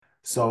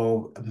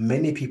So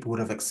many people would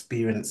have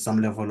experienced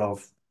some level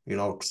of,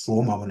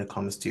 trauma when it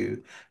comes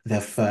to their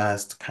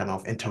first kind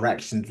of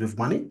interactions with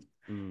money.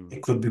 Mm.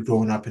 It could be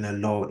growing up in a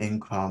low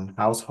income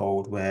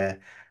household where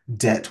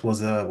debt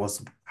was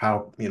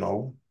how,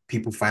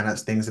 people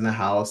finance things in the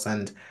house,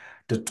 and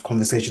the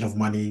conversation of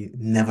money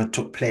never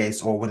took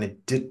place, or when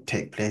it did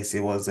take place,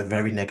 it was a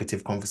very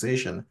negative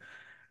conversation.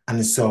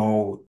 And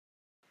so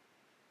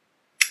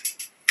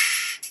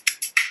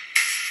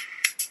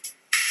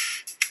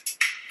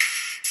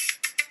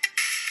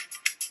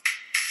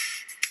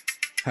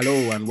Hello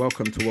and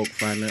welcome to Woke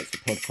Finance, a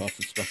podcast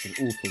discussing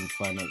all things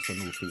finance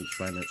and all things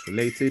finance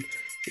related.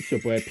 It's your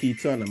boy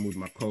Peter, and I'm with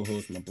my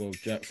co-host, my bro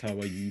Jax. How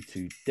are you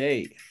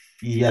today?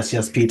 yes,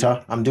 yes,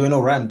 Peter. I'm doing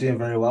all right. I'm doing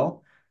very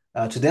well.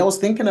 Today I was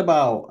thinking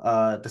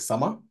about the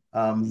summer.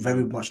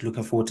 Very Mm. much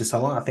looking forward to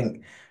summer. I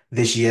think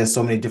this year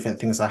so many different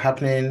things are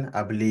happening.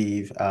 I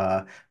believe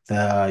the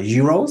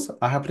Euros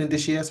are happening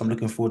this year, so I'm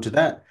looking forward to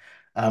that.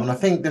 And I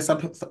think there's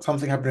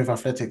something happening with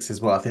athletics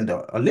as well. I think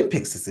the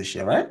Olympics is this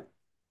year, right?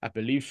 I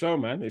believe so,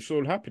 man. It's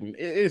all happening.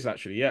 It is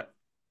actually, yeah.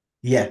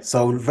 Yeah,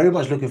 so very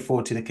much looking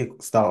forward to the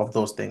kickstart of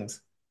those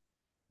things.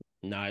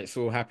 Nah, it's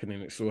all happening.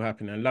 It's all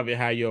happening. I love it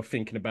how you're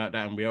thinking about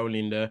that, and we're only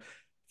in the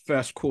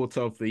first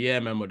quarter of the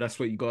year, man. But that's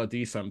what you gotta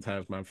do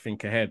sometimes, man.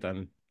 Think ahead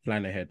and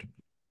plan ahead.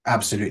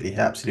 Absolutely,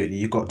 absolutely.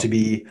 You got to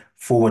be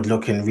forward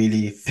looking,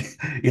 really,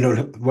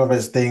 whether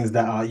it's things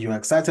that are you're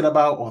excited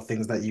about or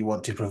things that you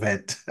want to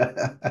prevent.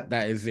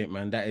 That is it,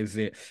 man. That is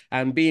it.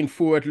 And being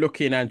forward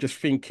looking and just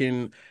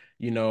thinking,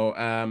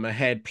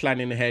 ahead,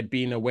 planning ahead,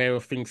 being aware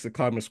of things to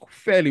come is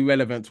fairly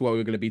relevant to what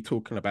we're going to be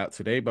talking about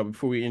today. But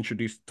before we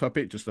introduce the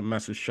topic, just a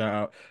massive shout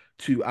out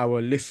to our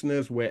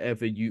listeners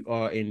wherever you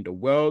are in the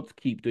world.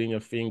 Keep doing your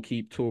thing,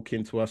 keep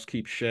talking to us,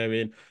 keep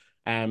sharing.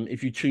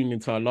 If you tuned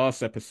into our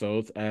last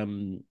episode,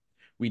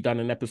 we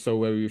done an episode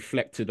where we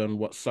reflected on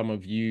what some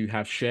of you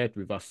have shared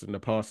with us in the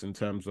past in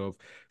terms of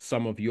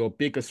some of your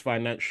biggest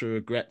financial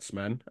regrets,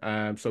 man.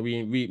 So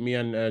me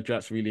and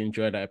Jats really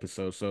enjoyed that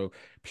episode. So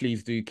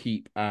please do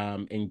keep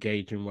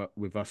engaging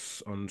with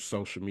us on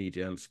social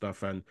media and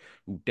stuff, and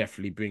we'll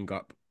definitely bring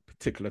up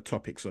particular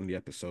topics on the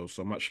episode.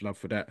 So much love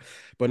for that.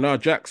 But now,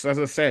 Jax, as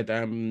I said,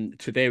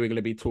 today we're going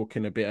to be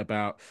talking a bit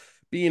about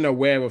being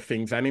aware of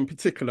things, and in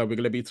particular, we're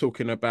going to be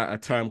talking about a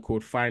term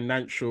called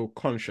financial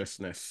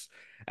consciousness.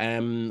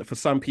 For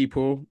some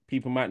people,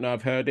 people might not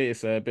have heard it.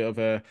 It's a bit of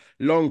a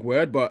long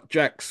word, but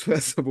Jax,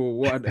 first of all,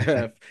 what on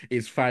earth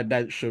is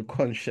financial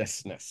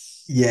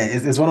consciousness? Yeah,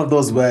 it's one of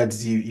those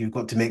words you've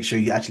got to make sure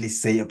you actually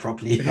say it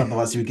properly,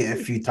 otherwise you get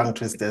a few tongue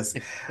twisters.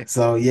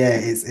 So yeah,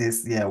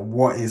 it's yeah,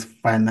 what is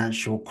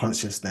financial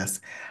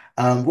consciousness?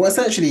 Well,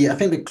 essentially, I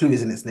think the clue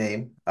is in its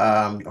name.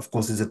 Of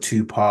course, it's a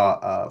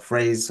two-part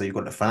phrase. So you've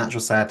got the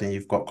financial side and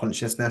you've got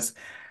consciousness.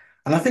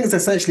 And I think it's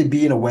essentially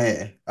being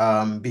aware,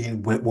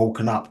 being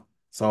woken up.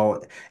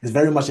 So it's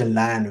very much in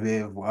line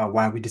with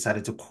why we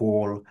decided to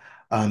call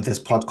this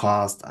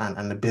podcast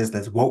and the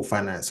business woke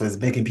finance. So it's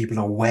making people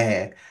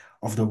aware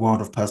of the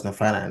world of personal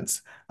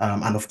finance,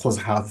 and of course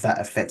how that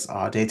affects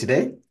our day to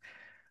day.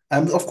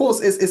 Of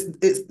course,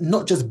 it's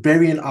not just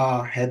burying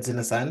our heads in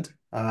the sand,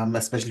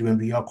 especially when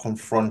we are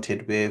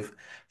confronted with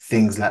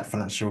things like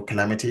financial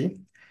calamity.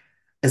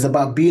 It's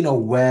about being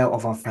aware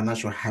of our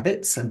financial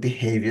habits and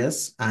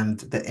behaviors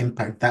and the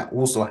impact that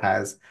also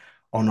has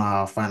on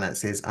our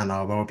finances and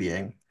our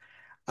well-being.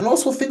 And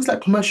also things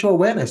like commercial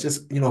awareness,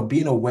 just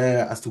being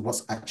aware as to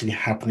what's actually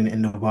happening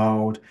in the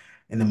world,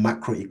 in the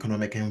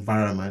macroeconomic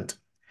environment.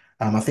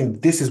 I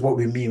think this is what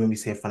we mean when we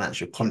say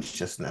financial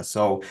consciousness.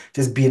 So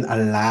just being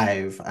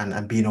alive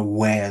and being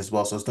aware as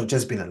well. So it's not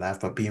just being alive,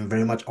 but being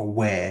very much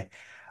aware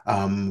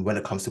when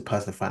it comes to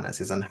personal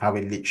finances and how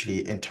it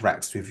literally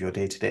interacts with your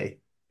day to day.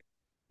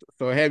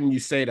 So hearing you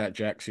say that,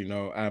 Jax,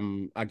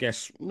 I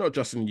guess not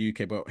just in the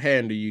UK, but here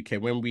in the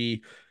UK, when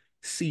we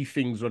see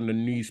things on the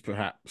news,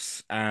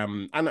 perhaps,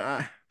 and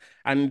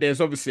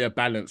there's obviously a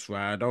balance,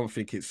 right? I don't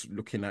think it's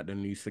looking at the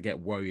news to get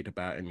worried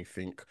about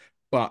anything,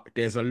 but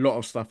there's a lot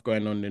of stuff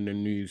going on in the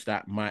news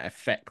that might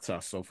affect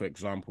us. So, for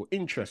example,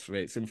 interest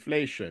rates,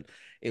 inflation,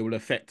 it will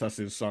affect us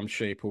in some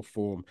shape or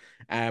form.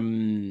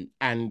 And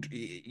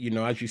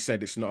as you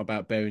said, it's not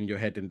about burying your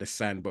head in the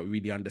sand, but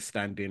really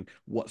understanding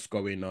what's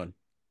going on.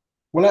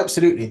 Well,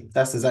 absolutely.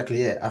 That's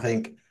exactly it. I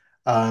think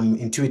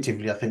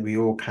intuitively, I think we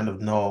all kind of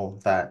know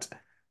that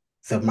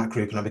the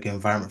macroeconomic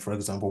environment, for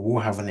example, will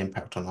have an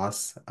impact on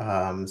us.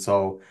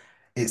 So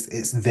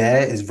it's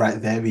there, it's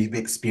right there. We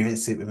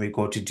experience it when we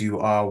go to do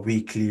our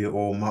weekly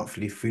or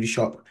monthly food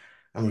shop,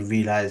 and we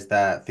realize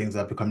that things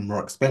are becoming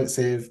more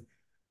expensive.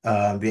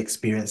 We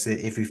experience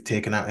it if we've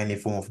taken out any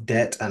form of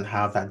debt and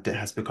how that debt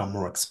has become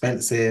more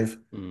expensive,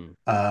 Mm.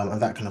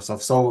 and that kind of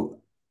stuff. So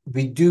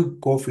we do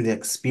go through the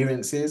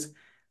experiences,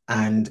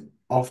 and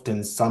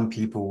often some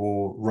people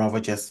will rather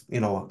just,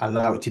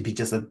 allow it to be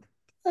just a,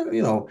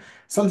 you know,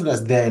 something that's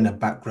there in the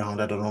background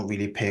that I don't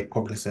really pay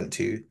cognizant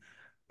to.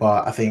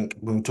 But I think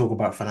when we talk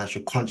about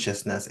financial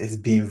consciousness, it's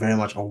being very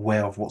much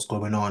aware of what's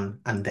going on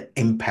and the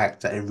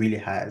impact that it really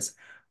has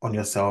on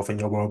yourself and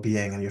your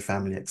well-being and your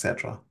family,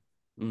 etc.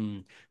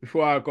 Mm.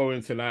 Before I go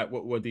into like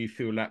what do you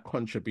feel like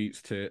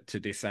contributes to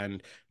this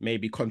and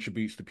maybe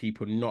contributes to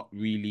people not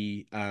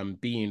really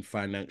being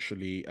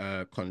financially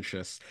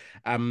conscious.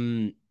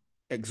 Um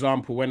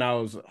Example, when I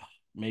was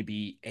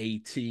maybe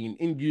 18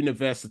 in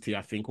university,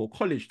 I think, or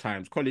college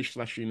times,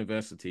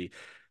 college/university.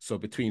 So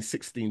between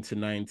 16 to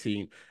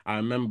 19, I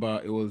remember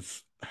it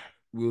was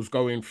we was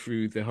going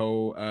through the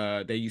whole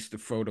they used to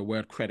throw the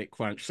word credit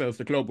crunch. So it's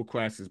the global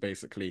crisis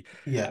basically.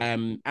 Yeah.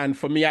 And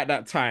for me at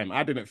that time,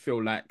 I didn't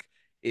feel like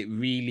it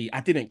really,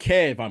 I didn't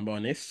care if I'm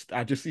honest.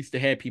 I just used to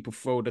hear people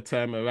throw the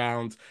term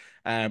around.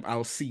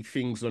 I'll see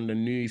things on the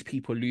news,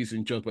 people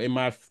losing jobs,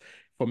 but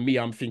for me,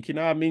 I'm thinking,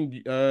 I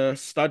mean,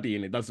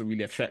 studying, it doesn't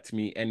really affect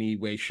me any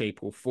way,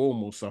 shape, or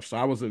form or stuff. So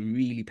I wasn't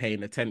really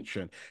paying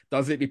attention.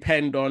 Does it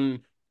depend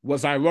on,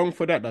 was I wrong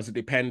for that? Does it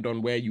depend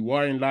on where you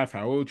are in life,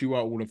 how old you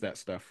are, all of that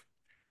stuff?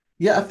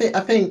 Yeah, I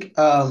think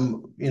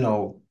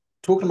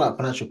talking about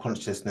financial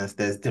consciousness,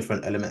 there's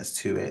different elements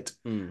to it.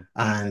 Mm.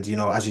 And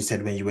as you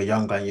said, when you were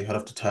younger and you heard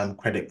of the term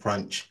credit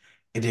crunch,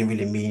 it didn't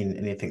really mean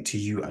anything to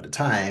you at the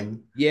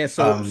time. Yeah,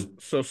 so Um,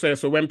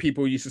 so when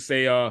people used to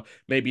say,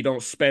 maybe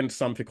don't spend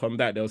something on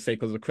that, they'll say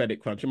because of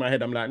credit crunch. In my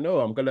head, I'm like, no,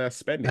 I'm gonna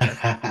spend it, man.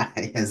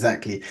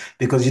 Exactly,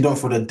 because you don't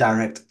feel the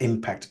direct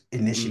impact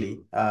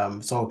initially.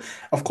 Mm, So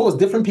of course,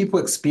 different people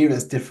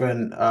experience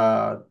different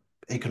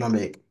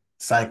economic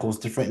cycles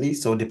differently.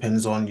 So it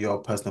depends on your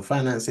personal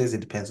finances,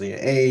 it depends on your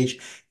age,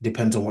 it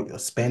depends on what you're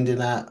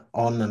spending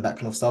on and that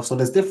kind of stuff. So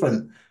there's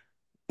different,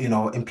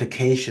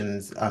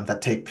 implications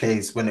that take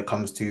place when it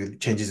comes to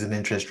changes in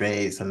interest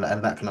rates and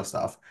that kind of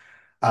stuff.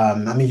 I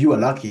mean, you were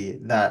lucky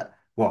that,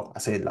 well, I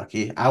say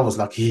lucky, I was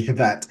lucky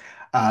that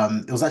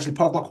it was actually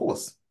part of my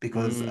course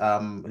because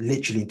mm,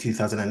 literally in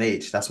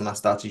 2008, that's when I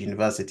started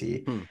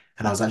university hmm,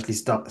 and I was actually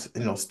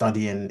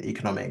studying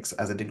economics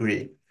as a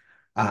degree.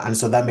 And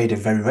so that made it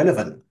very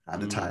relevant at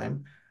the mm,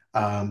 time.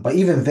 But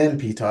even then,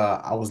 Peter,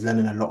 I was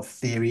learning a lot of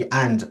theory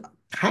and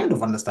kind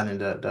of understanding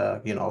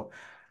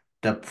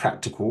the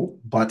practical,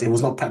 but it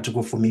was not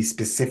practical for me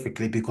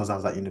specifically because I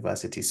was at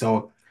university.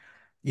 So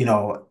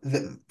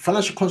the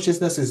financial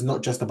consciousness is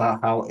not just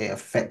about how it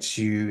affects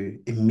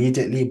you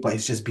immediately, but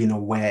it's just being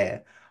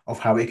aware of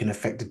how it can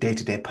affect the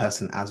day-to-day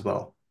person as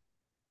well.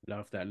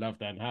 love that, love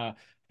that. And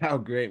how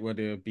great would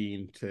it have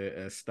been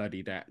to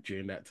study that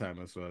during that time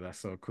as well? That's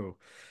so cool.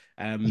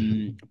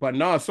 But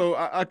no, so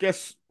I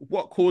guess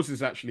what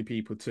causes actually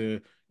people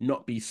to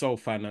not be so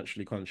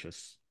financially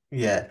conscious?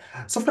 Yeah.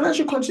 So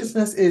financial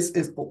consciousness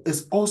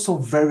is also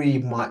very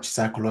much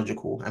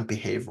psychological and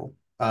behavioral.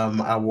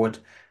 I would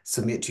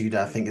submit to you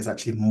that I think is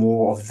actually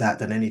more of that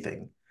than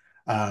anything.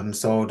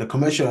 So the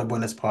commercial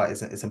awareness part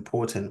is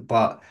important,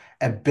 but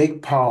a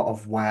big part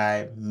of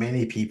why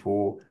many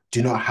people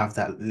do not have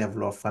that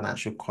level of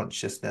financial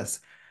consciousness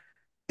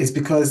is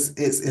because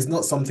it's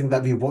not something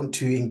that we want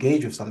to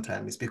engage with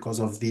sometimes. It's because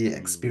of the Mm,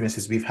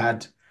 experiences we've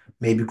had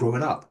maybe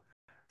growing up.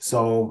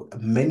 So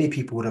many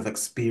people would have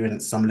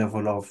experienced some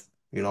level of,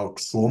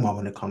 trauma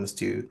when it comes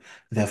to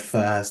their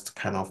first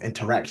kind of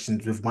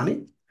interactions with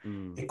money.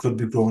 mm, It could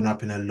be growing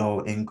up in a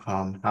low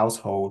income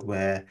household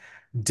where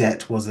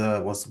debt was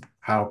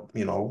how,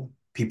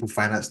 people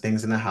finance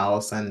things in the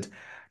house and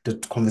the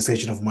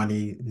conversation of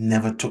money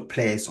never took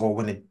place, or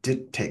when it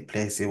did take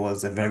place, it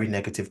was a very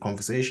negative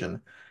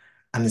conversation.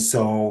 And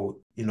so,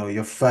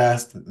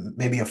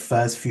 maybe your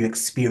first few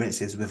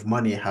experiences with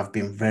money have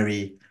been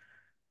very,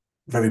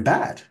 very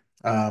bad.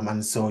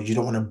 And so you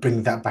don't want to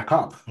bring that back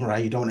up,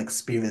 right? You don't want to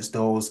experience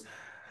those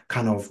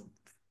kind of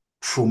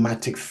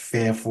traumatic,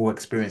 fearful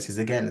experiences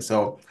again.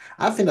 So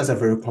I think that's a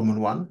very common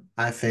one.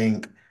 I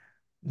think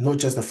not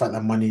just the fact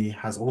that money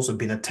has also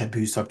been a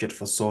taboo subject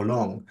for so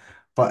long,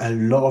 but a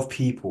lot of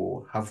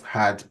people have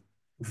had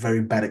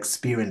very bad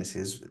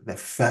experiences, their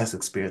first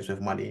experience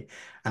with money.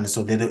 And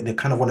so they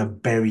kind of want to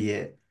bury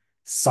it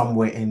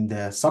somewhere in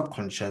their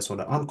subconscious or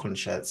the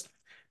unconscious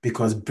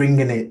because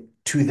bringing it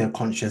to their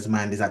conscious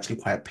mind is actually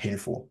quite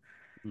painful.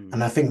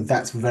 And mm. I think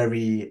that's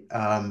very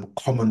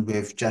common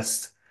with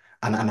just,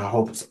 and I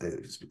hope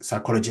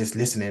psychologists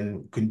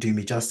listening can do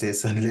me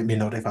justice and let me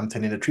know if I'm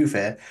telling the truth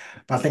here.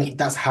 But I think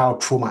that's how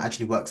trauma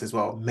actually works as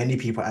well. Many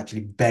people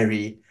actually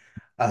bury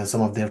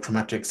some of their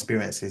traumatic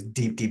experiences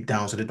deep, deep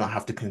down so they don't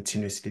have to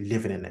continuously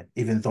living in it,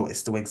 even though it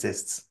still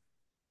exists.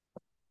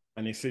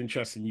 And it's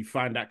interesting. You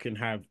find that can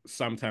have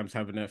sometimes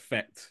have an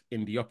effect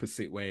in the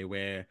opposite way,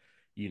 where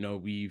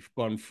we've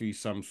gone through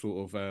some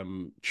sort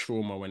of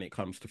trauma when it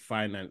comes to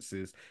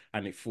finances,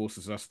 and it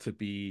forces us to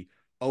be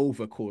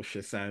over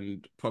cautious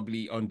and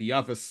probably on the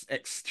other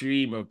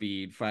extreme of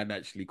being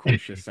financially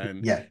cautious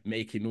and Yeah.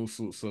 making all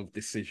sorts of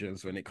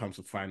decisions when it comes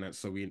to finance,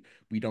 so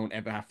we don't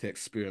ever have to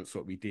experience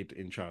what we did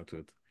in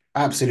childhood.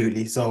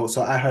 Absolutely. So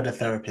I heard a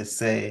therapist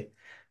say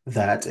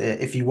that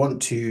if you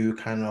want to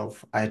kind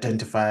of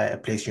identify a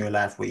place in your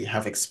life where you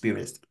have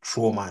experienced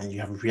trauma and you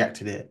have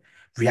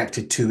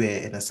reacted to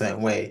it in a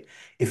certain way,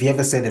 if you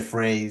ever say the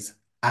phrase,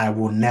 I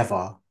will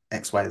never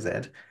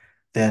XYZ,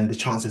 then the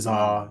chances Mm,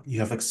 are you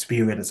have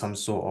experienced some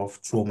sort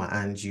of trauma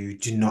and you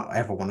do not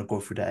ever want to go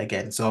through that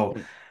again. So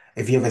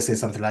if you ever say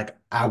something like,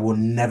 I will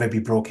never be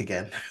broke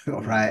again,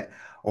 Mm. right?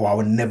 Or I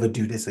will never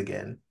do this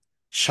again,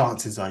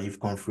 chances are you've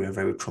gone through a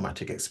very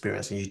traumatic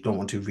experience and you don't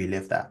want to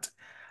relive that.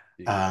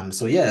 Yeah.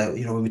 So yeah,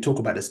 when we talk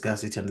about the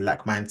scarcity and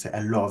lack mindset,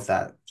 a lot of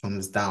that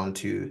comes down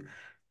to,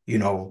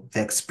 the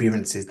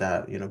experiences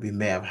that, we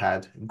may have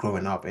had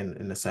growing up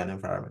in a certain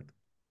environment.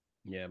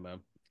 Yeah, man.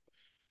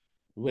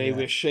 Way Yeah.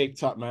 we're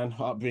shaped up, man.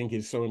 Upbringing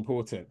is so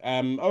important.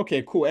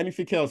 Okay, cool.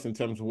 Anything else in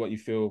terms of what you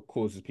feel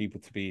causes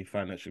people to be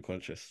financially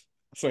conscious?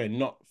 Sorry,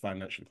 not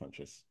financially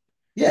conscious.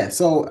 Yeah.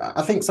 So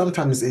I think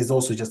sometimes it's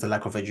also just a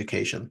lack of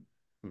education.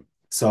 Hmm.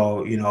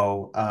 So,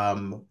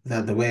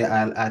 the way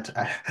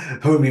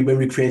when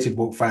we created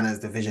Woke Finance,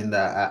 the vision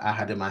that I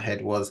had in my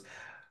head was,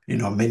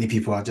 many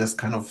people are just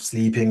kind of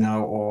sleeping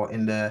out or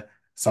in the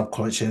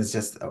subconscious,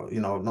 just,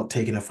 not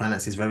taking the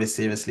finances very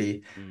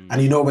seriously.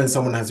 And Mm. when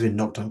someone has been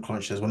knocked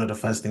unconscious, one of the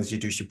first things you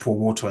do is you pour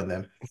water on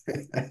them.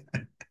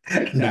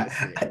 And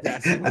That's it.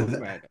 That's what and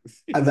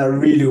finance. and that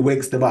really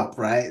wakes them up,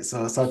 right?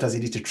 So sometimes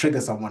you need to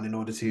trigger someone in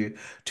order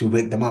to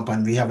wake them up.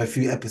 And we have a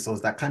few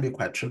episodes that can be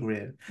quite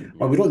triggering,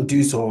 but we Yeah. don't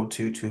do so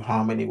to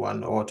harm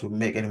anyone or to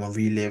make anyone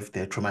relive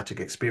their traumatic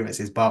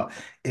experiences, but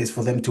it's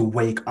for them to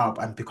wake up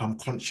and become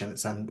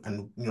conscious and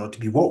to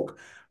be woke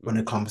when Mm.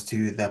 it comes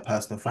to their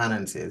personal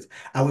finances.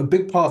 And a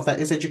big part of that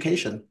is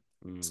education.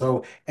 Mm.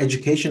 So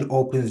education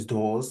opens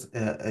doors,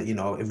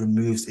 it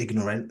removes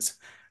ignorance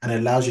and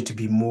allows you to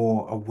be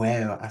more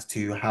aware as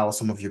to how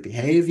some of your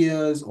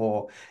behaviors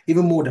or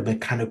even more the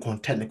mechanical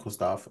and technical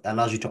stuff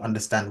allows you to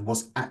understand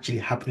what's actually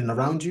happening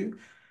around you.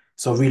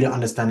 So really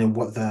understanding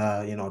what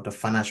the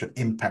financial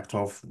impact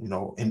of,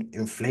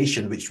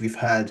 inflation, which we've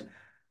heard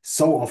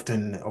so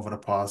often over the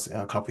past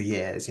couple of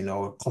years,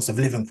 cost of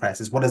living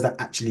crisis, what does that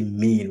actually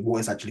mean?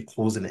 What is actually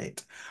causing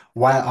it?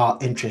 Why are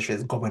interest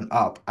rates going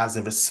up as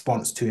a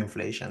response to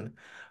inflation?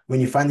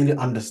 When you finally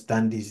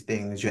understand these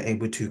things, you're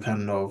able to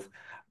kind of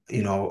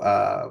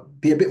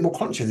be a bit more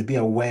conscious, be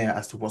aware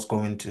as to what's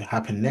going to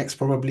happen next,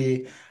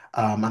 probably,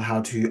 and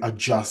how to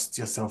adjust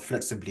yourself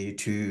flexibly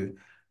to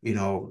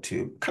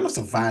kind of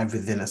survive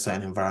within a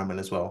certain environment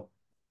as well.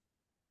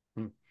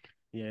 Mm.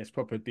 Yeah, it's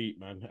proper deep,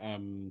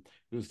 man.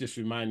 It was just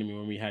reminding me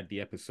when we had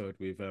the episode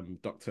with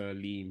Dr.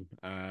 Leem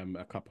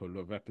a couple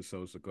of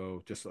episodes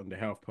ago, just on the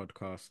health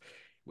podcast.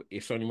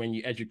 It's only when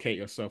you educate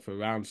yourself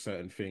around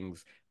certain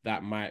things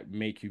that might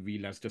make you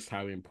realize just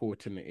how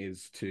important it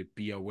is to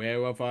be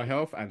aware of our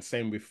health. And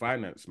same with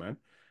finance, man.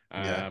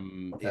 Yeah.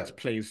 It's Yeah.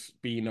 place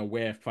being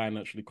aware,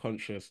 financially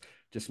conscious,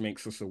 just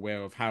makes us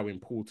aware of how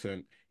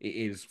important it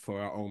is for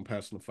our own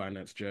personal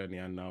finance journey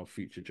and our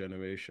future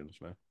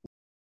generations, man.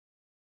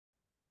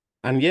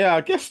 And yeah,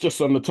 I guess just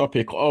on the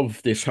topic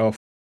of this health,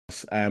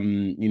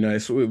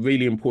 it's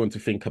really important to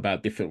think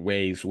about different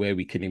ways where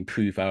we can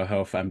improve our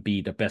health and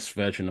be the best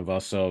version of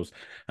ourselves.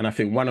 And I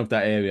think one of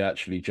that area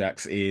actually,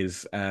 Jax,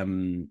 is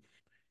being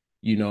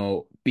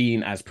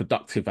as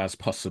productive as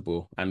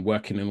possible and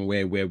working in a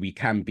way where we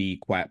can be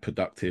quite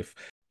productive.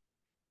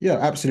 Yeah,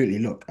 absolutely.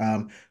 Look,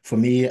 for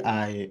me,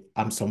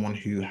 I'm someone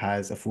who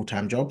has a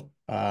full-time job.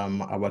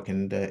 I work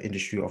in the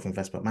industry of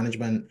investment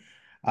management,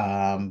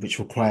 which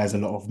requires a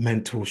lot of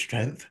mental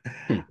strength.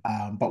 Hmm.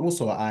 But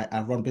also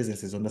I run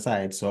businesses on the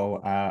side. So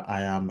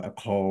I am a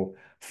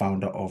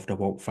co-founder of the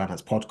Woke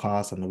Finance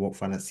podcast and the Woke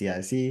Finance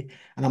CIC.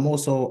 And I'm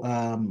also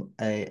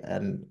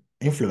an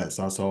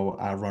influencer. So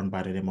I run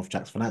by the name of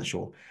Jax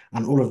Financial.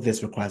 And all of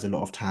this requires a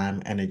lot of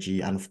time,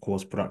 energy, and of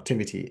course,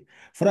 productivity.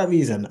 For that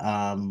reason,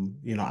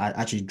 I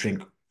actually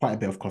drink quite a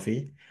bit of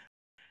coffee.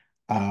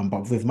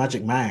 But with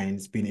Magic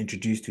Minds being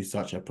introduced to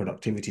such a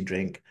productivity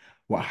drink,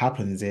 what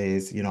happens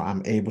is,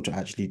 I'm able to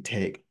actually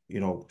take,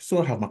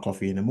 still have my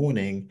coffee in the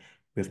morning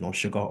with no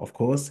sugar, of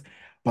course,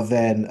 but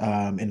then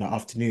in the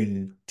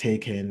afternoon,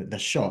 taking the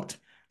shot.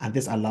 And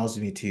this allows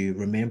me to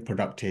remain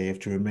productive,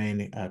 to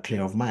remain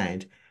clear of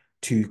mind,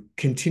 to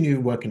continue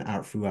working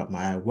out throughout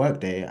my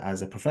workday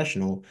as a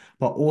professional,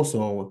 but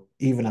also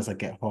even as I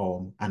get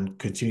home and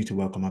continue to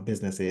work on my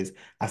businesses,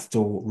 I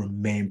still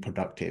remain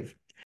productive.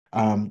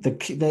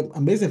 The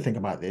amazing thing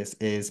about this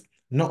is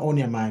not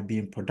only am I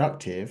being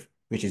productive,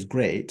 which is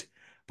great,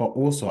 but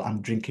also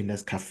I'm drinking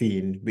less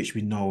caffeine, which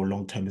we know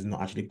long term is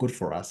not actually good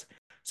for us.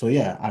 So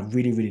yeah, I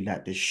really, really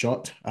like this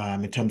shot.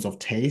 In terms of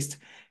taste,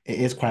 it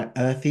is quite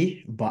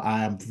earthy, but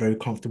I am very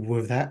comfortable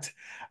with that.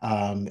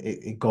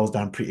 It goes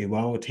down pretty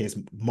well. It tastes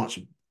much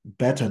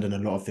better than a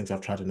lot of things I've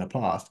tried in the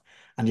past.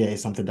 And yeah,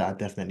 it's something that I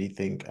definitely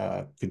think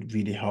could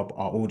really help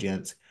our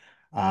audience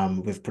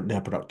with their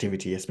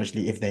productivity,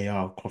 especially if they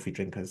are coffee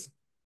drinkers.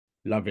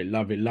 Love it,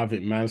 love it, love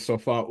it, man. So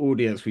for our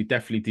audience, we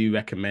definitely do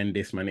recommend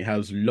this, man. It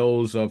has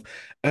loads of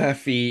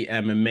earthy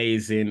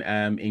amazing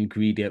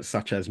ingredients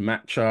such as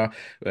matcha,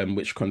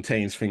 which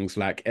contains things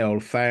like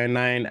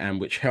L-theanine and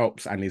which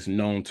helps and is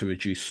known to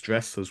reduce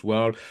stress as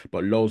well.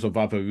 But loads of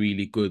other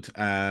really good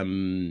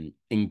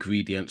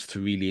ingredients to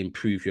really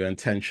improve your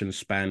attention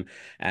span,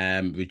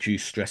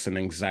 reduce stress and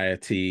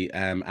anxiety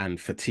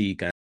and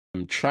fatigue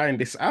trying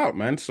this out,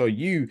 man, so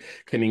you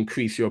can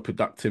increase your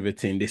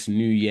productivity in this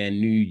new year,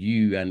 new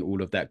you, and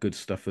all of that good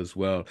stuff as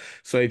well.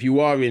 So if you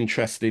are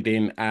interested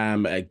in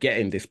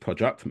getting this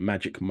product,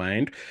 Magic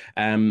Mind,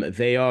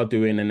 they are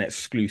doing an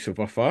exclusive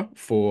offer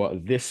for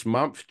this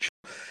month.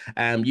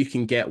 You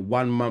can get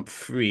 1 month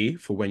free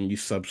for when you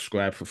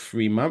subscribe for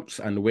 3 months,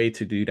 and the way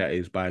to do that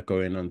is by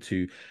going on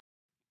to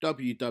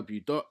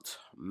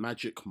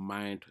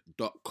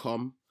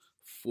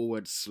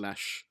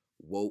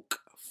www.magicmind.com/woke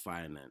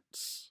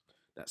finance.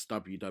 That's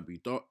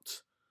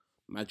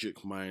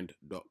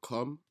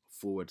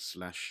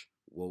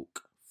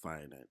www.magicmind.com/woke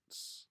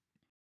finance.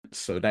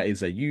 So that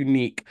is a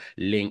unique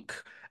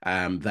link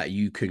that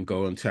you can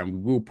go onto, and we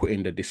will put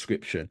in the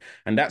description.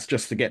 And that's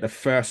just to get the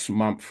first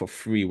month for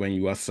free when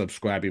you are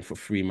subscribing for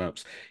 3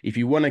 months. If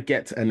you want to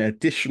get an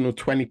additional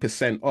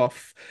 20%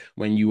 off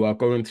when you are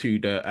going to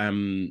the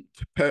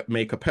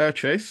make a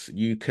purchase,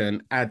 you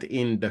can add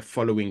in the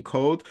following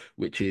code,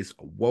 which is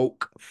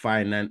Woke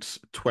Finance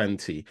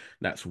 20.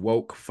 That's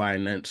Woke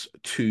Finance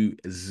 20.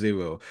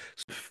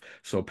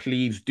 So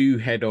please do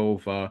head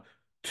over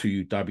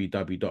to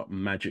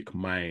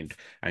www.magicmind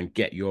and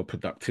get your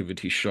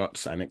productivity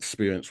shots and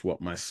experience what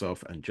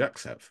myself and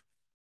Jax have.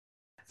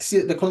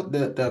 See, the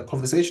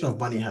conversation of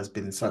money has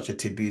been such a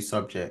taboo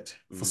subject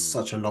for Mm,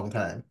 such a long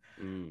time.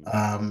 mm,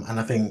 And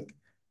I think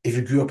if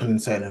you grew up in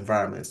certain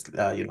environments,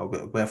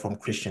 we're from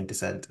Christian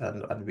descent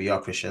and we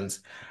are Christians.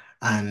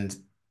 And,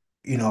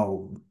 you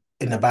know,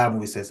 in the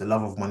Bible, it says the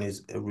love of money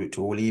is a root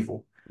to all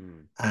evil.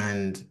 mm,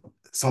 And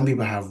some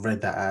people have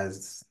read that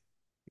as,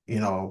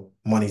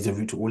 money is the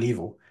root to all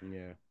evil.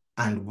 yeah.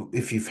 And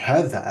if you've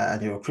heard that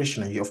and you're a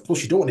Christian, and of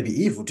course, you don't want to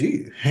be evil, do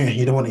you?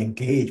 You don't want to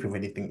engage with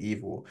anything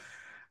evil.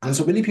 And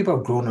so many people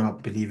have grown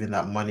up believing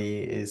that money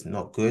is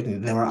not good.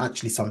 And there are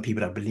actually some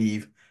people that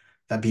believe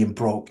that being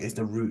broke is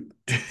the route,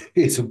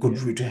 it's a good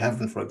Yeah, route to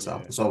heaven, for yeah,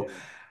 example. So,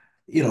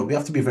 we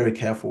have to be very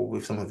careful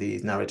with some of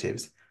these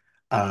narratives,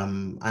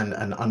 and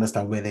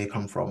understand where they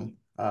come from,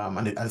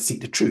 and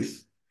seek the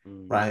truth,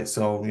 mm, right?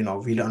 So,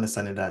 really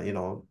understanding that,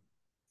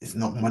 it's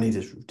not money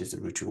that's the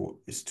root to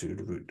is to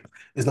the root.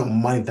 It's not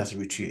money that's the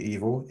root to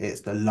evil.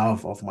 It's the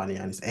love of money,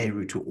 and it's a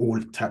root to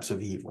all types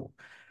of evil,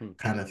 mm,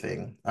 kind of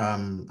thing.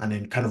 And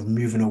then kind of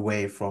moving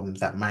away from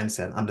that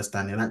mindset,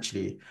 understanding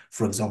actually,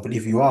 for example,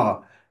 if you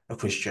are a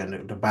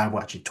Christian, the Bible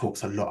actually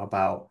talks a lot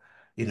about,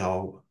 you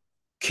know,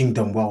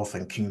 kingdom wealth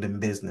and kingdom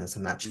business,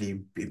 and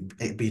actually mm,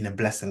 it being a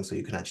blessing so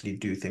you can actually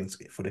do things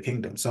for the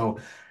kingdom. So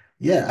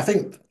yeah, I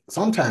think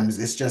sometimes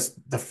it's just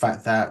the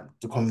fact that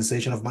the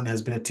conversation of money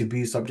has been a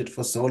taboo subject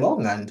for so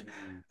long, and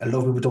mm, a lot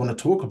of people don't want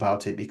to talk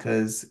about it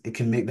because it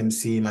can make them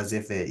seem as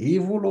if they're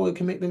evil, or it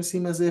can make them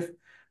seem as if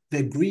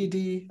they're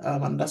greedy,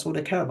 and that's all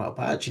they care about.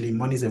 But actually,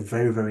 money is a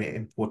very, very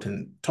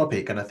important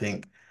topic, and I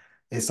think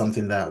it's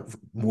something that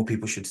more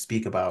people should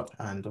speak about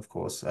and, of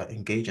course,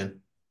 engage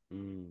in.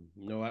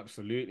 No,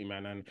 absolutely,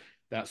 man, and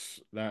that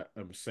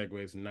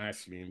segues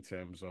nicely in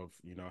terms of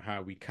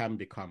how we can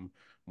become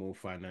more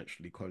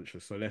financially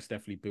conscious. So let's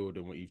definitely build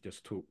on what you've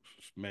just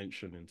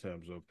mentioned in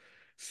terms of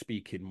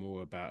speaking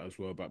more about as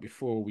well. But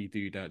before we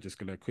do that, just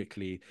gonna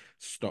quickly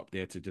stop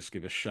there to just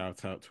give a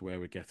shout out to where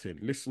we're getting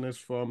listeners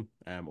from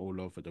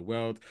all over the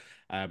world.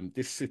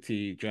 This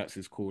city, Jats,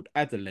 is called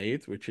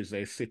Adelaide, which is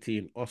a city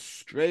in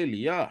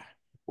Australia.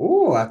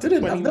 Oh, I've never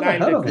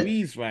 29 heard of it.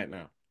 degrees right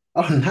now.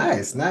 Oh,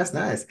 nice, nice,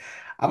 nice.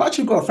 I've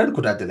actually got a friend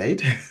called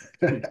Adelaide.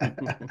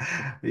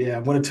 Yeah,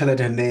 I'm going to tell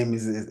her name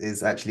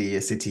is actually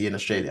a city in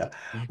Australia.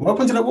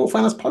 Welcome to the World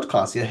Finance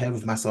Podcast. You're here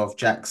with myself,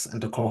 Jax,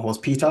 and the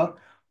co-host Peter.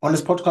 On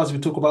this podcast, we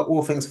talk about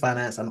all things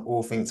finance and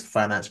all things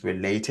finance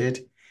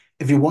related.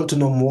 If you want to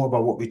know more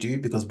about what we do,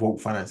 because Woke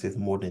Finance is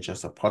more than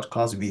just a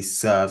podcast, we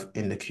serve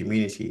in the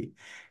community.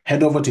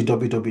 Head over to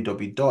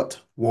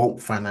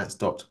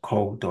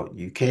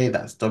www.wokefinance.co.uk.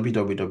 That's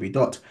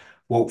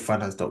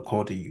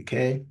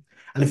www.wokefinance.co.uk.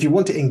 And if you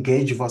want to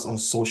engage with us on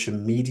social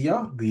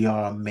media, we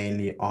are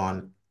mainly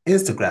on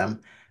Instagram.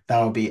 That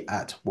will be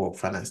at Woke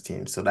Finance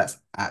Team. So that's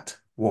at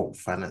Woke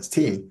Finance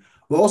Team.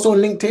 We're also on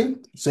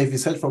LinkedIn. So if you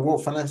search for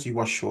Woke Finance, you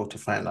are sure to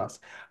find us.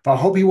 But I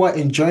hope you are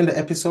enjoying the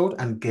episode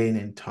and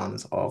gaining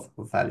tons of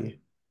value.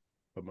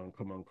 Come on,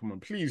 come on, come on.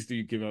 Please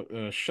do give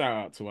a shout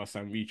out to us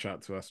and reach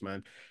out to us,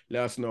 man.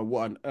 Let us know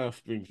what on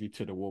earth brings you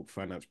to the Woke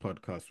Finance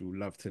podcast. We would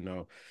love to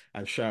know.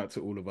 And shout out to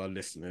all of our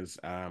listeners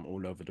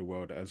all over the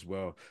world as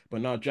well.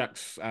 But now,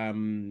 Jax,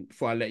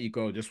 before I let you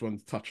go, just want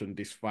to touch on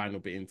this final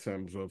bit in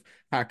terms of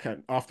how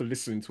can, after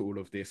listening to all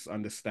of this,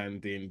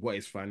 understanding what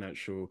is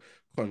financial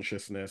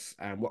consciousness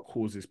and what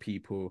causes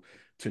people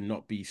to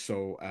not be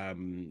so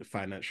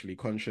financially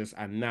conscious.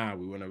 And now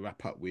we want to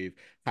wrap up with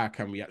how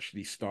can we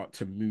actually start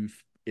to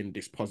move in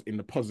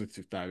the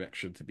positive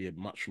direction to be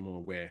much more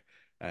aware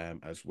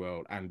as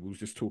well. And we was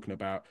just talking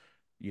about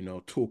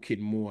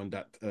talking more on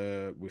that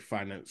with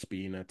finance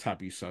being a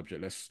taboo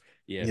subject. Let's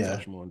Yeah.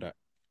 touch more on that.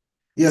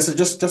 Yeah, so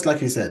just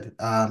like you said,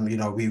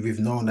 we've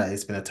known that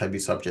it's been a taboo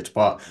subject,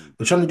 but Mm,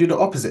 we're trying to do the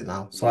opposite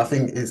now. So I mm,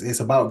 think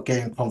it's about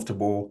getting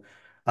comfortable,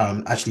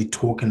 actually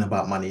talking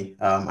about money.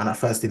 And at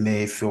first it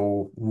may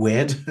feel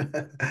weird,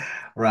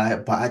 right?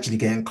 But actually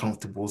getting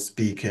comfortable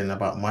speaking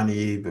about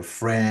money with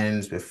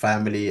friends, with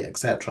family,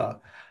 etc.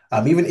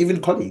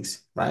 Even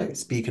colleagues, right?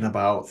 Speaking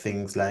about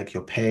things like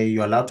your pay,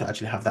 you're allowed to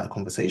actually have that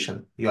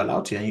conversation. You're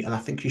allowed to, and I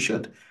think you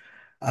should.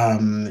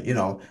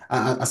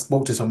 I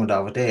spoke to someone the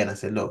other day and I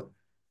said, look,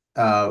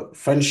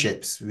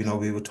 friendships,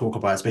 we would talk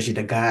about, especially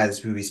the guys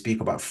who we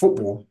speak about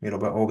football,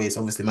 but always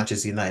obviously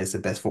Manchester United is the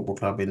best football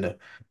club in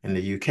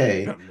the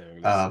UK. No,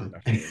 listen,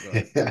 I swear to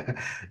God.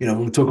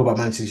 We talk about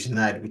Manchester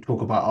United, we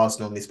talk about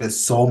Arsenal, we spend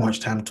so much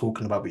time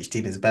talking about which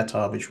team is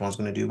better, which one's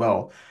going to do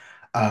well.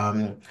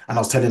 And I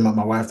was telling my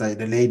wife that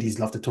the ladies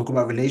love to talk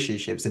about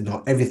relationships and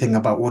know everything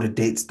about all the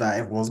dates that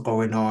everyone's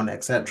going on, Mm,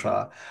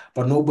 etc.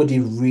 But nobody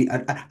really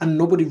and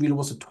nobody really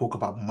wants to talk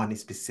about money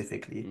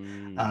specifically.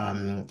 mm,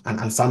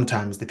 And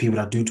sometimes the people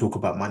that do talk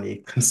about money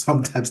can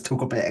sometimes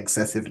talk about it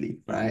excessively,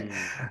 right?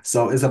 mm,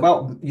 So it's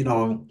about,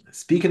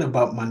 speaking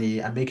about money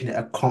and making it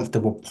a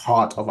comfortable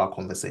part of our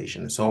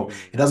conversation. So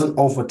it mm, doesn't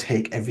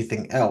overtake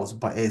everything else,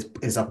 but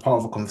is a part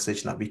of a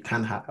conversation that we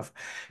can have.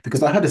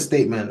 Because I heard a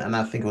statement and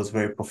I think it was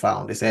very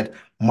profound. They said,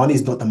 money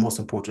is not the most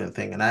important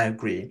thing. And I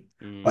agree,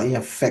 but it mm,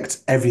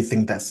 affects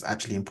everything that's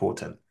actually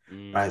important,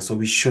 right? mm. So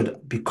we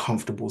should be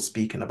comfortable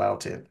speaking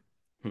about it.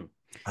 Hmm.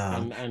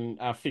 Um, And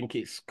I think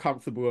it's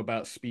comfortable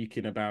about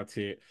speaking about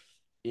it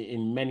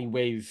in many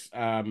ways,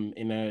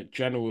 in a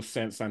general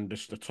sense, and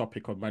just the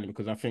topic of money,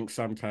 because I think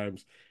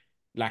sometimes,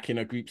 like in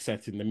a group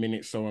setting, the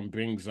minute someone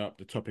brings up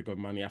the topic of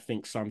money, I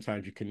think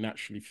sometimes you can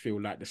naturally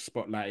feel like the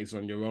spotlight is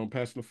on your own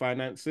personal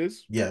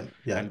finances. yeah,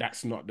 yeah, And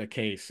that's not the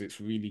case. It's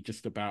really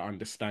just about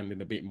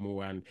understanding a bit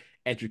more and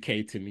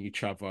educating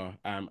each other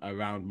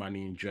around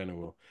money in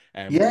general.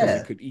 Because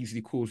it yeah. could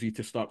easily cause you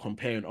to start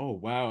comparing, oh,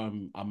 wow,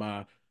 am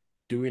I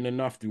doing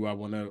enough? Do I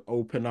want to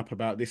open up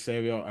about this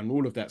area and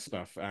all of that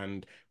stuff?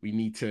 And we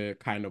need to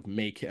kind of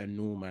make it a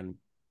norm and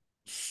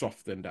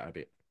soften that a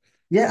bit.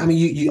 Yeah, I mean,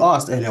 you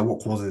asked earlier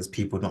what causes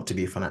people not to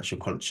be financial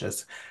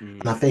conscious,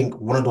 and I Mm, think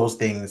one of those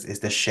things is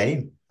the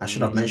shame. I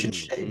should have mentioned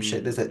mm, shame.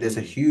 mm, There's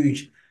a mm.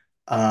 huge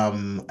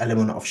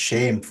element of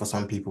shame for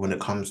some people when it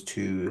comes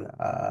to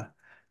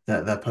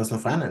their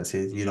personal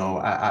finances. Mm,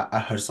 I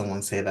heard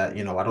someone say that,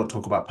 I don't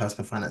talk about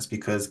personal finance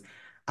because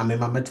I'm in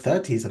my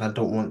mid-30s and I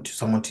don't want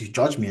someone to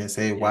judge me and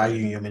say, why are yeah,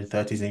 you in your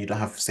mid-30s and you don't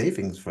have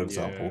savings, for yeah.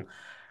 example.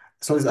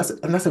 So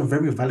that's a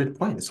very valid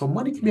point. So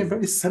money can be a Mm,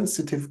 very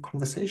sensitive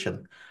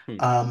conversation. mm,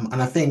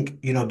 And I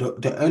think,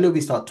 the earlier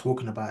we start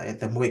talking about it,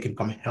 the more it can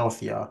become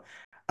healthier.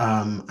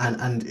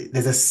 And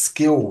there's a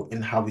skill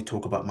in how we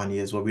talk about money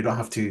as well. We don't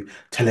have to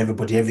tell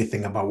everybody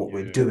everything about what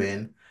we're yeah.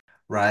 doing,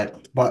 right?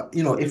 But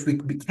if we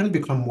can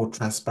become more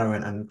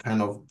transparent and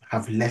kind of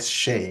have less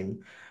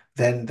shame,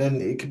 then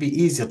it could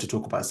be easier to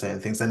talk about certain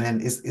things. And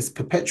then it's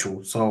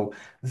perpetual. So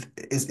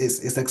it's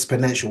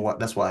exponential.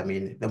 That's what I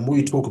mean. The more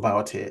you Mm, talk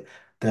about it,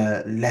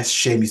 the less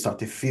shame you start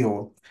to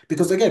feel.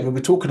 Because again, when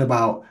we're talking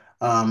about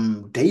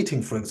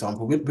dating, for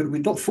example, we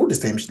don't feel the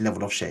same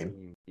level of shame,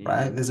 mm,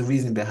 right? mm, There's a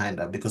reason behind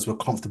that because we're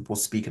comfortable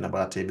speaking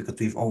about it because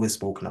we've always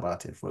spoken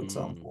about it, for mm.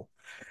 example.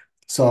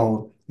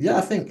 So yeah,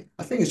 I think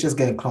it's just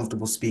getting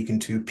comfortable speaking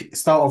to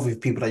start off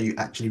with people that you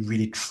actually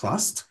really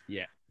trust.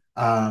 Yeah.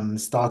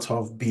 Start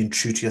off being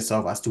true to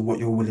yourself as to what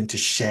you're willing to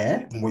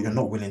share and what you're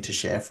not Mm, willing to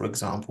share, for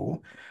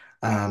example.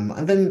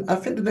 And then I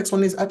think the next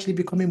one is actually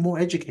becoming more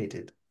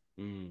educated,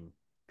 mm,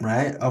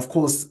 right? Of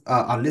course,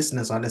 our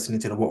listeners are listening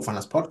to the Woke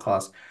Finance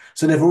podcast,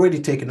 so they've already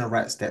taken the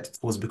right steps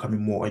towards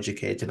becoming more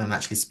educated and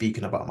actually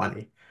speaking about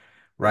money,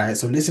 right?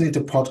 So listening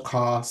to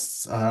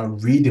podcasts,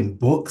 reading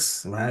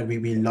books, right?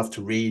 We love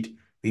to read.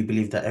 We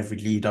believe that every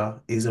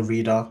leader is a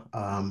reader.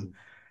 mm,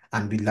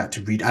 And we like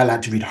to read. I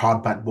like to read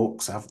hardback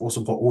books. I've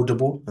also got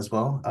Audible as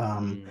well.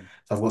 mm,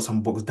 So I've got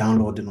some books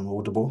downloaded on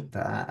Audible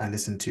that I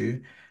listen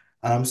to.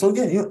 So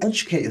yeah,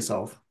 educate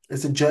yourself.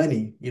 It's a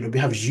journey. We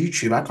have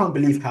YouTube. I can't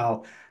believe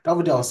how the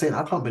other day I was saying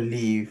I can't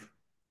believe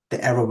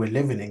the era we're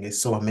living in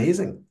is so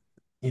amazing.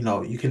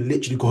 You can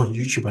literally go on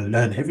YouTube and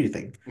learn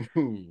everything,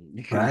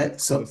 You can do right?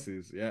 So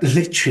courses, yeah,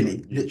 on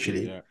literally, YouTube,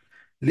 literally, yeah.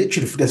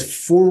 literally,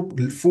 there's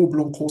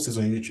full-blown courses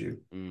on YouTube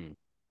Mm,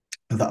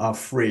 that are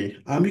free.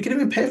 You can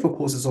even pay for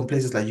courses on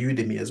places like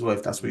Udemy as well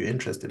if that's what you're mm,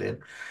 interested in.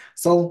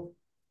 So,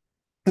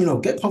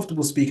 get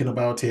comfortable speaking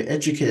about it,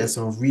 educate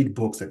yourself, read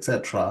books,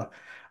 etc.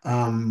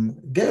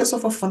 Get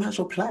yourself a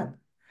financial plan.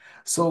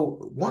 So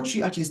once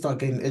you actually start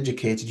getting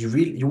educated,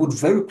 you would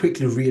very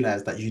quickly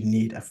realize that you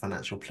need a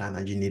financial plan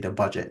and you need a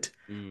budget,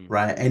 mm,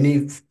 right?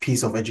 Any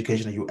piece of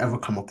education that you ever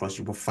come across,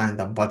 you will find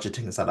that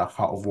budgeting is at the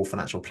heart of all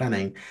financial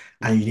planning,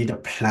 and you need a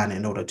plan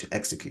in order to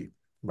execute,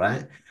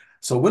 right?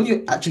 So when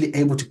you're actually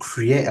able to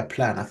create a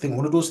plan, I think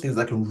one of those things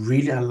that can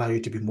really allow you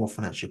to be more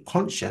financially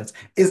conscious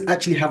is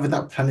actually having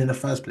that plan in the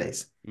first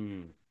place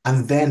mm,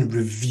 and then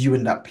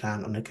reviewing that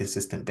plan on a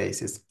consistent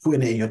basis,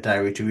 putting it in your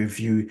diary to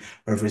review,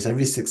 whether it's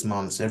every 6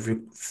 months,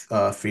 every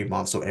 3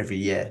 months, or every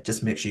year.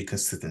 Just make sure you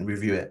consistently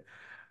review it.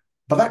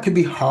 But that could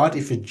be hard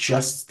if you're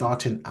just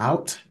starting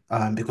out,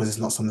 because it's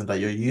not something that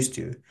you're used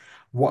to.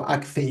 What I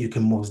think you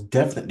can most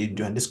definitely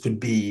do, and this could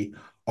be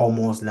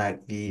almost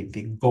like the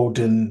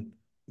golden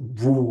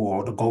rule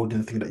or the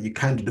golden thing that you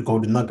can do, the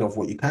golden nugget of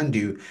what you can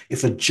do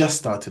if you're just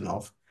starting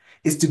off,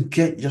 is to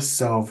get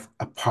yourself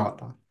a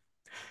partner.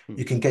 Hmm.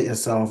 You can get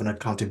yourself an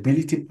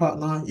accountability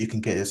partner. You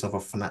can get yourself a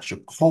financial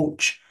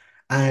coach.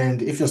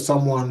 And if you're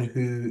someone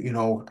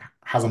who,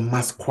 has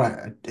amassed quite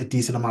a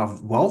decent amount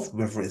of wealth,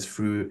 whether it's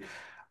through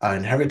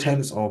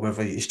inheritance or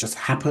whether it's just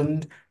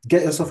happened,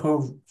 get yourself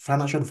a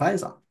financial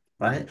advisor,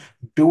 Hmm. right?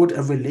 Build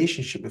a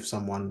relationship with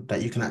someone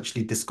that you can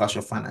actually discuss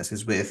your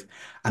finances with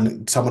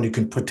and someone who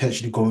can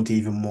potentially go into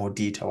even more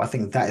detail. I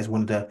think that is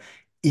one of the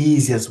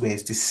easiest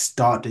ways to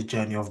start the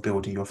journey of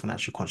building your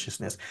financial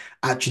consciousness,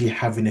 actually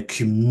having a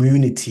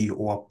community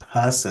or a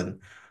person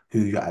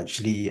who you're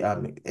actually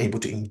able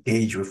to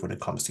engage with when it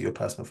comes to your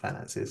personal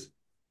finances.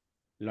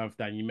 Love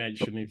that. You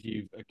mentioned if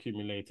you've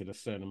accumulated a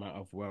certain amount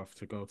of wealth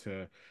to go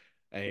to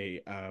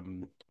a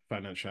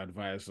financial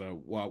advisor,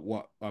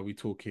 what are we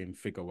talking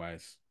figure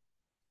wise?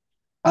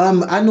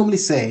 I normally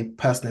say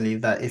personally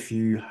that if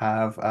you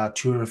have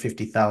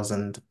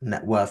 250,000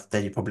 net worth,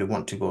 then you probably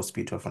want to go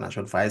speak to a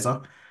financial advisor.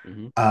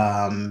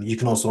 Hmm. You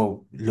can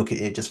also look at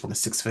it just from a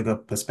six-figure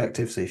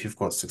perspective. So if you've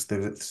got six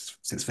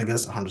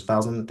figures,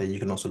 100,000, then you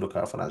can also look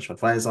at a financial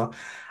advisor.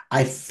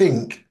 I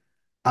think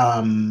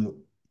um,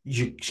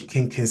 you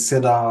can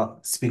consider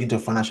speaking to a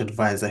financial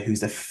advisor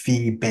who's a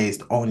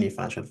fee-based only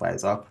financial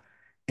advisor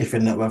if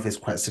your net worth is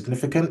quite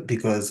significant,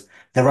 because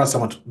there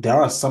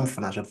are some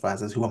financial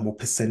advisors who are more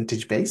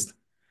percentage based.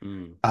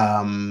 Mm.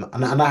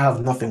 And I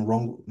have nothing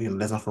wrong,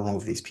 there's nothing wrong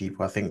with these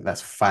people. I think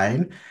that's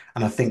fine.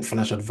 And I think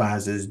financial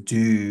advisors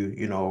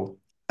do,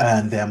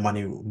 earn their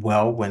money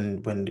well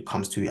when it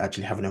comes to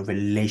actually having a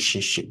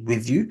relationship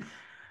with you.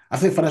 I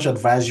think financial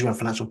advisory and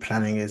financial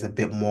planning is a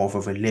bit more of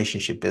a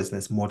relationship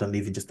business more than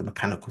even just the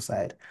mechanical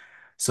side.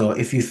 So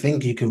if you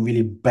think you can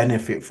really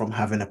benefit from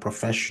having a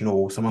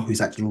professional, someone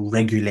who's actually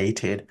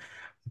regulated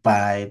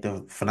by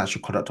the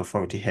Financial Conduct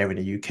Authority here in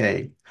the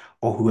UK,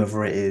 or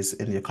whoever it is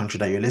in your country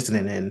that you're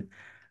listening in,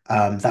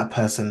 that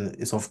person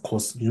is, of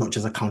course, not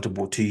just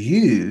accountable to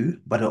you,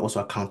 but they're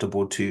also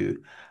accountable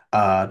to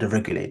the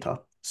regulator.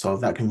 So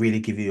that can really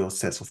give you a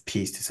sense of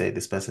peace to say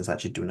this person's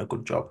actually doing a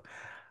good job.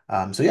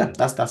 So yeah,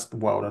 that's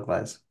what I would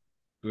advise.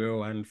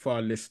 Real. And for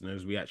our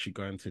listeners, we actually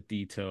go into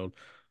detail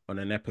on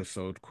an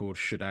episode called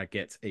Should I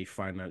Get a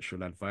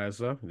Financial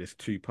Advisor? There's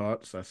two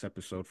parts. That's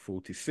episode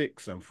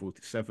 46 and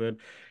 47.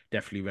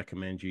 Definitely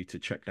recommend you to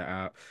check that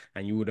out.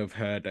 And you would have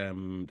heard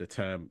the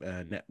term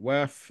net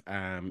worth.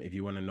 If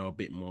you want to know a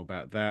bit more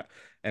about that,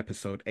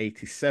 episode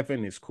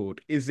 87 is called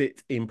Is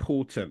It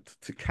Important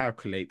to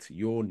Calculate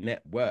Your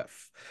Net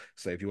Worth?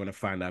 So if you want to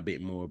find out a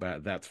bit more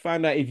about that,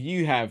 find out if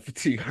you have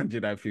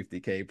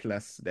 250k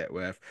plus net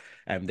worth,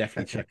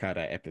 definitely check out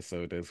that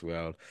episode as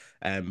well.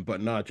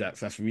 But no, Jax,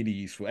 that's really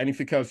useful.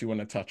 Anything else you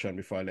want to touch on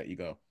before I let you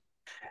go?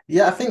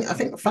 Yeah, I think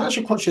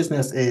financial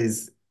consciousness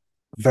is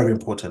very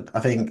important. I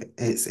think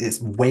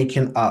it's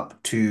waking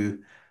up to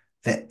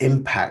the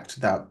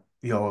impact that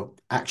your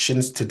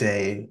actions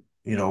today,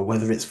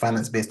 whether it's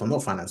finance based or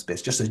not finance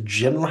based, just as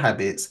general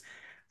habits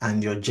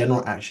and your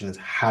general actions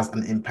has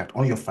an impact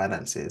on your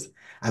finances,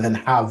 and then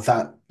how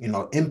that,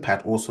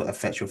 impact also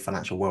affects your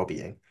financial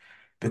well-being,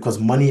 because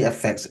money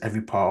affects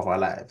every part of our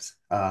lives.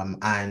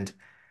 And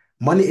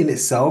money in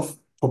itself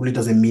probably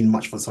doesn't mean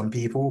much for some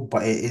people,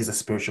 but it is a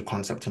spiritual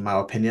concept, in my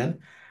opinion.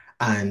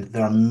 And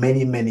there are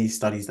many, many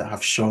studies that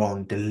have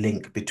shown the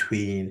link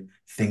between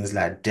things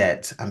like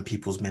debt and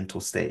people's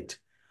mental state.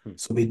 Hmm.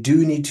 So we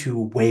do need to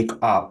wake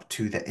up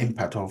to the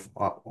impact of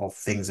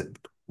things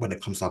when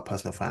it comes to our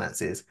personal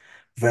finances.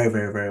 Very,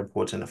 very, very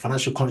important.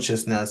 Financial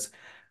consciousness,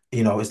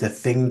 is the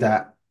thing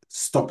that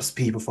stops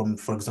people from,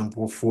 for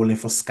example, falling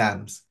for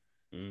scams,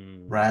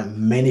 Mm, right?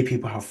 Many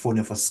people have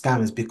fallen for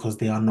scams because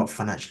they are not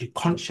financially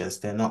conscious.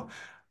 They're not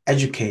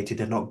educated.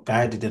 They're not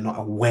guided. They're not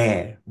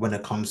aware when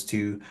it comes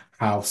to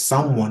how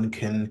someone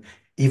can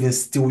even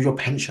steal your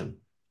pension,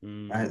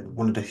 right? mm,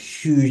 One of the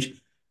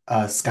huge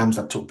scams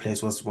that took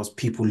place was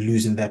people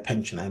losing their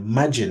pension.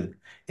 Imagine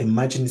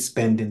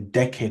spending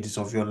decades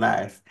of your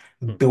life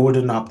mm,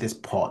 building up this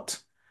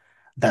pot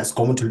that's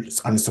going to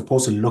and is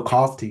supposed to look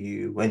after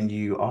you when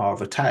you are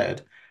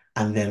retired.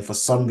 And then for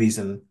some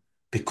reason,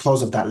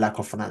 because of that lack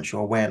of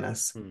financial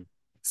awareness, mm,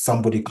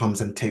 somebody comes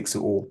and takes it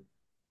all.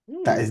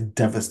 That mm. is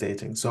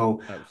devastating.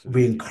 So we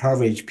Absolutely.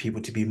 encourage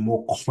people to be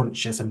more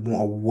conscious and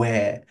more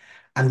aware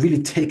and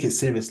really take it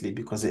seriously,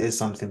 because it is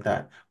something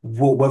that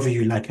whether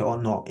you like it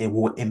or not, it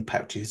will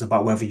impact you. It's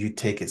about whether you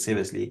take it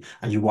seriously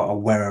and you are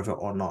aware of it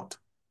or not.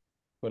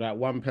 For that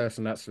one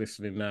person that's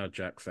listening now,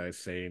 Jax, I is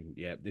saying,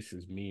 yeah, this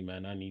is me,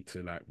 man. I need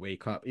to like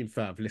wake up. In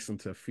fact, I've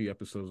listened to a few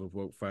episodes of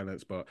Woke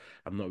Finance, but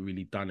I've not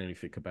really done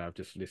anything about it. I've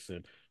just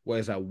listened. What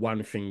is that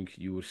one thing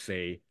you would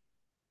say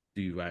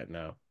do right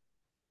now?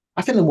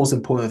 I think the most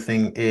important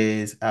thing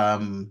is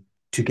to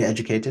get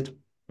educated.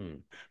 Hmm.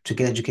 To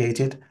get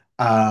educated,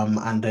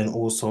 and then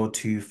also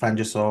to find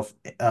yourself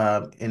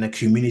in a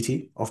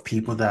community of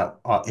people Mm. that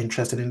are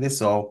interested in this.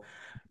 So,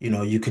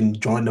 you can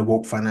join the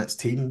Woke Finance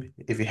team.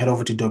 If you head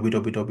over to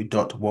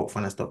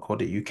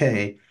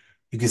www.wokefinance.co.uk,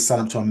 You can sign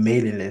up to a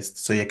mailing list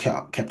so you're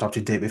kept up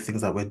to date with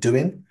things that we're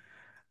doing.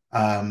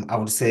 I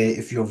would say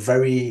if you're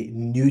very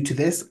new to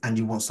this and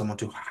you want someone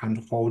to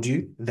handhold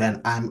you,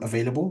 then I'm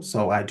available.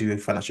 So I do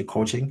financial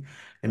coaching.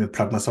 Let me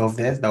plug myself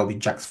there. That would be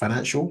Jax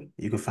Financial.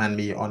 You can find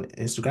me on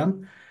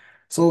Instagram.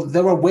 So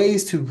there are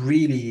ways to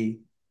really,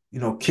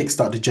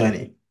 kickstart the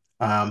journey.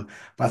 But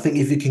I think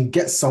if you can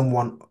get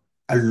someone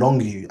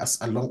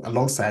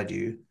alongside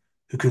you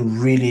who can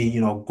really,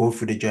 go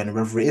through the journey,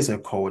 whether it is a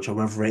coach or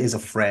whether it is a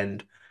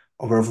friend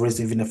or whether it's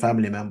even a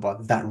family member,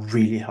 that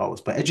really helps.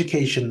 But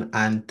education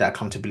and the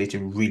accountability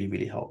really,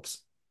 really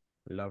helps.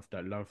 Love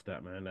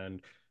that, man.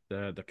 And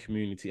the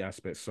community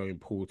aspect so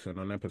important.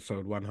 On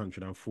episode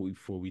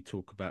 144, we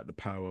talk about the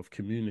power of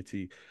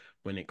community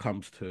when it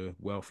comes to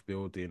wealth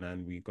building,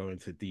 and we go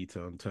into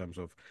detail in terms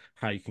of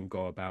how you can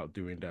go about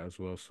doing that as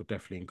well. So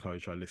definitely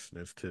encourage our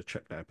listeners to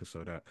check that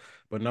episode out.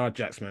 But now,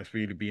 Jax, man, it's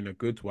really been a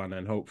good one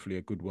and hopefully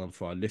a good one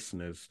for our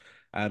listeners.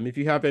 If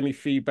you have any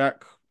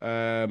feedback,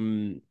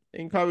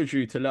 encourage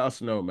you to let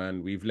us know,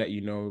 man. We've let you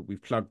know,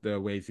 we've plugged the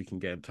ways you can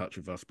get in touch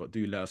with us, but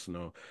do let us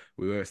know.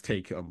 We always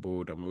take it on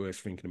board and we're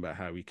always thinking about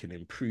how we can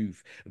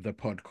improve the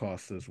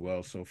podcast as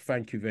well. So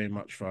thank you very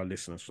much for our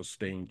listeners for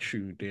staying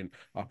tuned in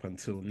up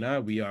until now.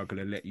 We are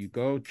going to let you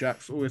go.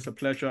 Jax, always a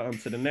pleasure.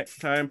 Until the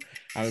next time.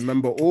 And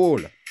remember all,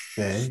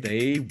 Okay.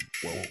 stay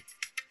woke.